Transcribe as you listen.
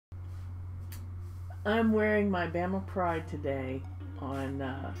I'm wearing my Bama Pride today on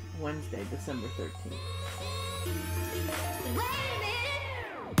Wednesday, December 13th.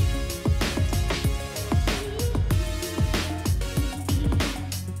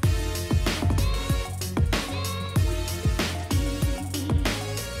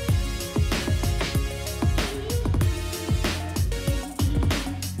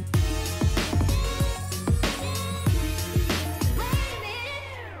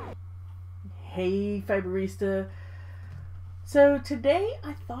 Hey Fiberista. So today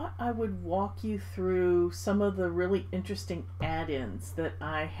I thought I would walk you through some of the really interesting add-ins that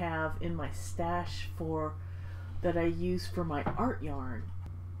I have in my stash that I use for my art yarn.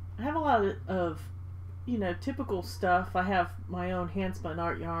 I have a lot of typical stuff. I have my own handspun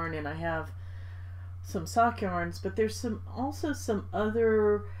art yarn and I have some sock yarns, but there's also some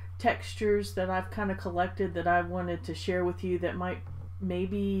other textures that I've kind of collected that I wanted to share with you that might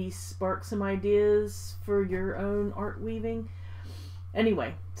maybe spark some ideas for your own art weaving.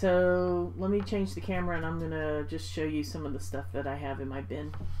 Anyway, so let me change the camera and I'm gonna just show you some of the stuff that I have in my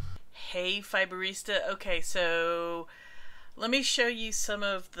bin. Hey Fiberista. Okay, so let me show you some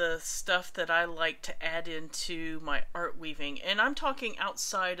of the stuff that I like to add into my art weaving, and I'm talking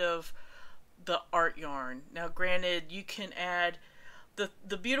outside of the art yarn. Now granted, you can add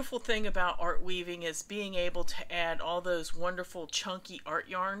the beautiful thing about art weaving is being able to add all those wonderful chunky art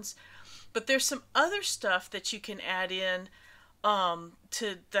yarns, but there's some other stuff that you can add in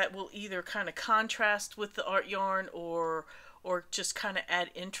that will either kind of contrast with the art yarn or just kind of add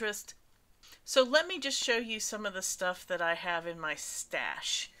interest. So let me just show you some of the stuff that I have in my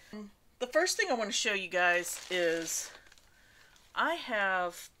stash. The first thing I want to show you guys is I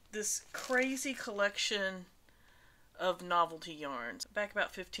have this crazy collection of novelty yarns. Back about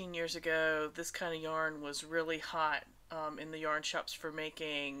 15 years ago, this kind of yarn was really hot in the yarn shops for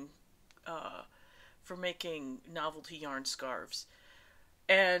making novelty yarn scarves.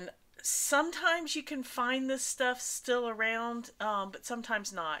 And sometimes you can find this stuff still around, but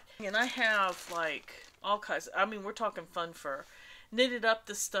sometimes not. And I have like all kinds. I mean, we're talking fun fur. Knitted up,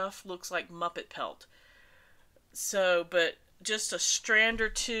 this stuff looks like Muppet pelt. So, but just a strand or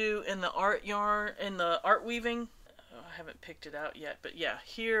two in the art yarn, in the art weaving. I haven't picked it out yet, but yeah,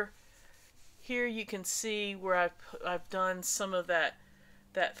 here you can see where I've done some of that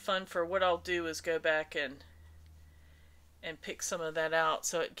fun fur. What I'll do is go back and pick some of that out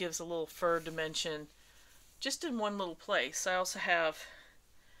so it gives a little fur dimension just in one little place. I also have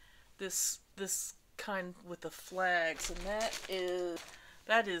this kind with the flags, and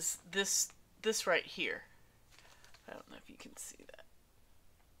that is this right here. I don't know if you can see that.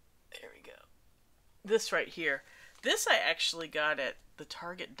 There we go. This right here. This I actually got at the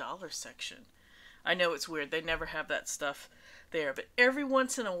Target dollar section. I know it's weird. They never have that stuff there, but every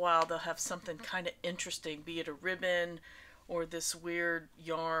once in a while they'll have something kind of interesting, be it a ribbon or this weird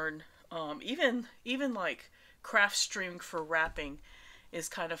yarn. Even like craft string for wrapping is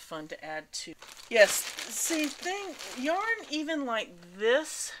kind of fun to add to. Yes, see, yarn even like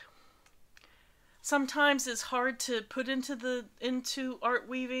this sometimes is hard to put into art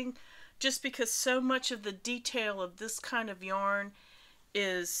weaving, just because so much of the detail of this kind of yarn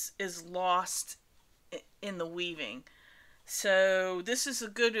is lost in the weaving. So this is a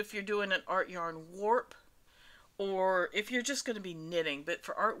good if you're doing an art yarn warp, or if you're just going to be knitting. But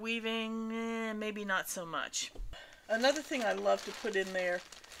for art weaving, maybe not so much. Another thing I love to put in there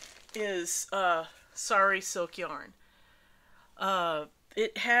is sari silk yarn.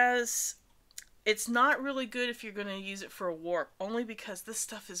 It's not really good if you're going to use it for a warp, only because this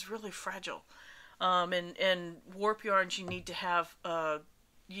stuff is really fragile. And warp yarns, you need to have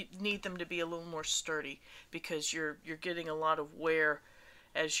you need them to be a little more sturdy, because you're getting a lot of wear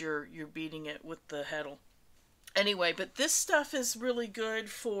as you're beating it with the heddle. Anyway, but this stuff is really good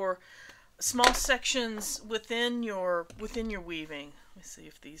for small sections within your weaving. Let me see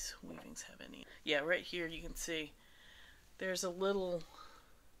if these weavings have any. Yeah, right here you can see there's a little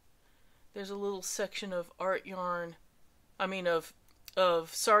section of art yarn,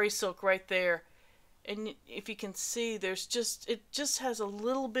 of sari silk right there, and if you can see, it just has a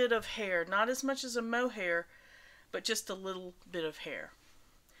little bit of hair, not as much as a mohair, but just a little bit of hair.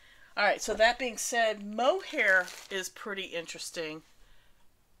 Alright, so that being said, mohair is pretty interesting.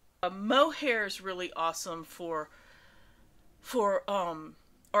 Mohair is really awesome for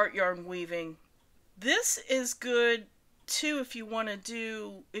art yarn weaving. This is good too if you want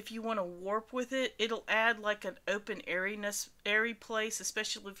to warp with it. It'll add like an open airy place,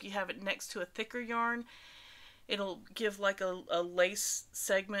 especially if you have it next to a thicker yarn. It'll give like a lace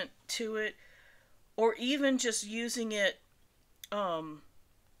segment to it, or even just using it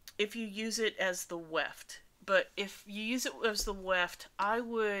if you use it as the weft. But if you use it as the weft, I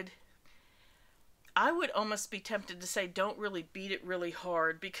would almost be tempted to say don't really beat it really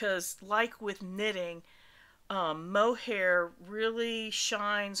hard, because like with knitting, mohair really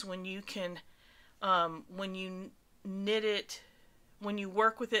shines when you can, when you knit it, when you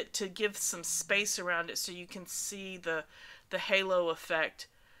work with it to give some space around it so you can see the halo effect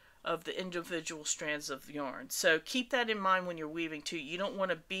of the individual strands of yarn. So keep that in mind when you're weaving too. You don't want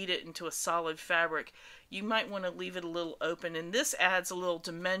to beat it into a solid fabric. You might want to leave it a little open, and this adds a little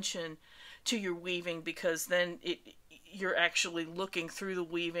dimension to your weaving, because then you're actually looking through the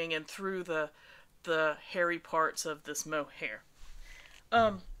weaving and through the hairy parts of this mohair.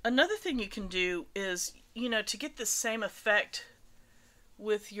 Another thing you can do is, to get the same effect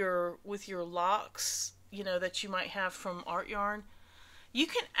with your locks, that you might have from art yarn, you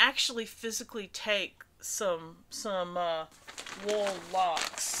can actually physically take some wool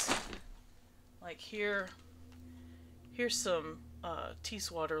locks. Like here's some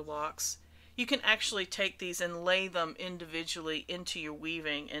Teeswater locks. You can actually take these and lay them individually into your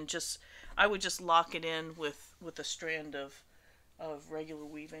weaving, and I would just lock it in with a strand of regular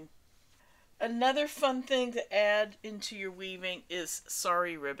weaving. Another fun thing to add into your weaving is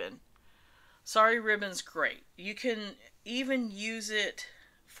sari ribbon. Sari ribbon's great. You can even use it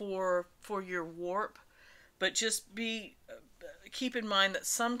for your warp, but just keep in mind that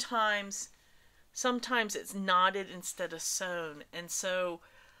sometimes it's knotted instead of sewn, and so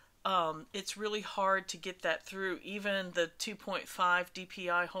it's really hard to get that through even the 2.5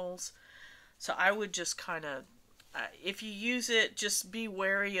 DPI holes. So I would just kind of, if you use it, just be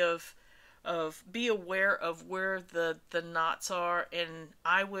wary be aware of where the knots are, and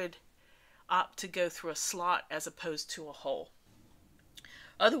I would opt to go through a slot as opposed to a hole.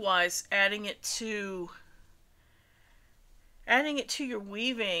 Otherwise, adding it to your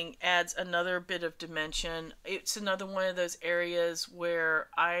weaving adds another bit of dimension. It's another one of those areas where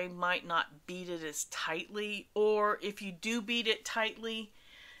I might not beat it as tightly, or if you do beat it tightly,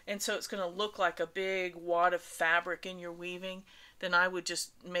 and so it's going to look like a big wad of fabric in your weaving, then I would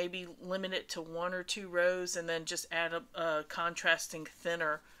just maybe limit it to 1 or 2 rows, and then just add a contrasting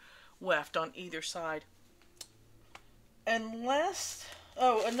thinner weft on either side. And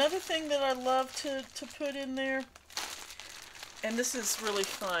another thing that I love to put in there, and this is really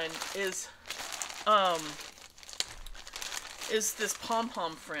fun, is this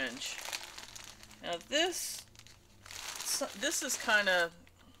pom-pom fringe. Now this is kind of,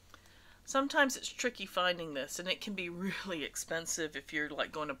 sometimes it's tricky finding this, and it can be really expensive if you're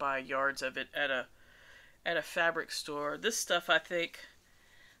like going to buy yards of it at a fabric store. This stuff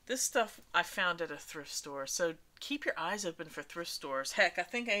I found at a thrift store, so keep your eyes open for thrift stores. Heck, I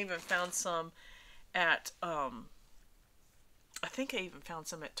think I even found some at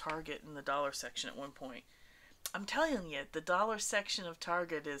Target in the dollar section at one point. I'm telling you, the dollar section of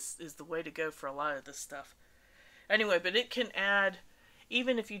Target is the way to go for a lot of this stuff. Anyway, but it can add,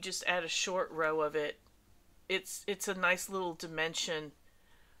 even if you just add a short row of it, it's a nice little dimension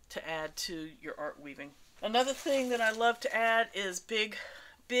to add to your art weaving. Another thing that I love to add is big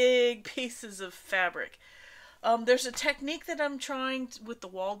pieces of fabric. There's a technique that I'm trying with the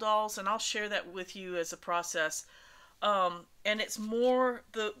wall dolls, and I'll share that with you as a process. And it's more,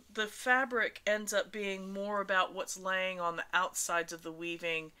 the fabric ends up being more about what's laying on the outsides of the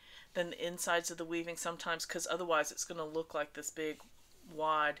weaving than the insides of the weaving sometimes, because otherwise it's going to look like this big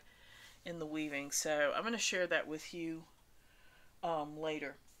wad in the weaving. So I'm going to share that with you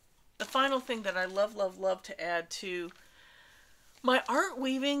later. The final thing that I love to add to my art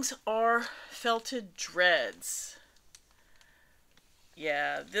weavings are felted dreads.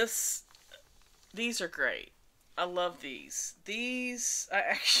 Yeah, these are great. I love these. I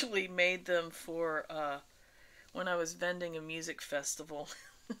actually made them for when I was vending a music festival.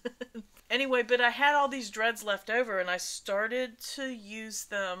 Anyway, but I had all these dreads left over, and I started to use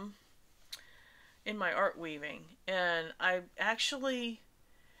them in my art weaving. And I actually,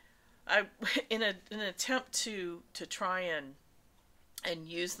 in an attempt to try and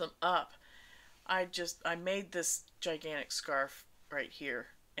use them up, I made this gigantic scarf right here,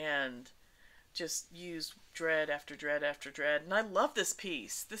 and just used dread after dread after dread, and I love this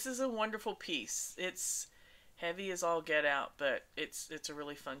piece. This is a wonderful piece. It's heavy as all get out, but it's a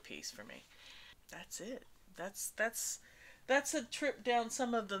really fun piece for me. That's it. That's a trip down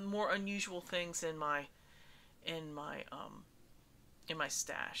some of the more unusual things in my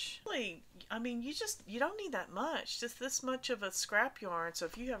stash. Really, I mean, you don't need that much. Just this much of a scrap yarn. So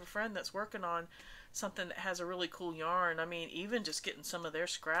if you have a friend that's working on something that has a really cool yarn, I mean, even just getting some of their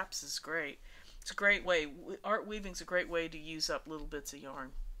scraps is great. It's a great way. Art weaving's a great way to use up little bits of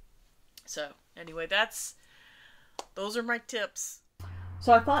yarn. So anyway, those are my tips.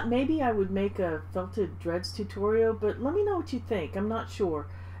 So I thought maybe I would make a felted dreads tutorial, but let me know what you think. I'm not sure.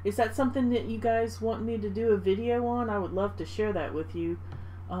 Is that something that you guys want me to do a video on? I would love to share that with you.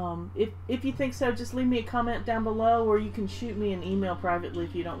 If you think so, just leave me a comment down below, or you can shoot me an email privately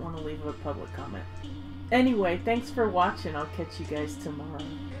if you don't want to leave a public comment. Anyway, thanks for watching. I'll catch you guys tomorrow.